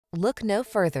Look no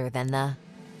further than the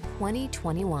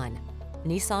 2021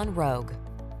 Nissan Rogue.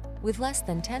 With less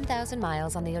than 10,000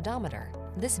 miles on the odometer,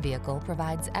 this vehicle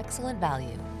provides excellent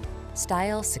value.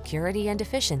 Style, security, and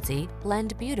efficiency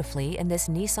blend beautifully in this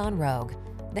Nissan Rogue,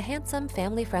 the handsome,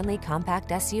 family-friendly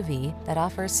compact SUV that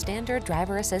offers standard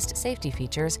driver assist safety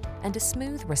features and a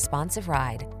smooth, responsive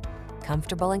ride.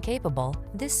 Comfortable and capable,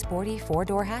 this sporty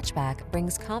four-door hatchback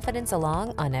brings confidence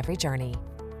along on every journey.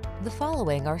 The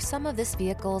following are some of this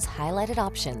vehicle's highlighted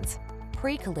options: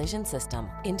 pre-collision system,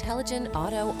 intelligent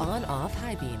auto on-off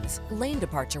high beams, lane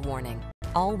departure warning,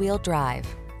 all-wheel drive,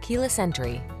 keyless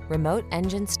entry, remote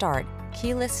engine start,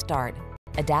 keyless start,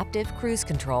 adaptive cruise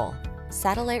control,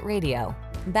 satellite radio,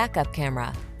 backup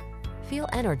camera. Feel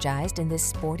energized in this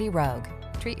sporty Rogue.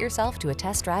 Treat yourself to a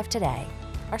test drive today.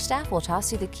 Our staff will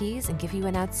toss you the keys and give you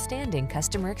an outstanding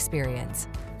customer experience.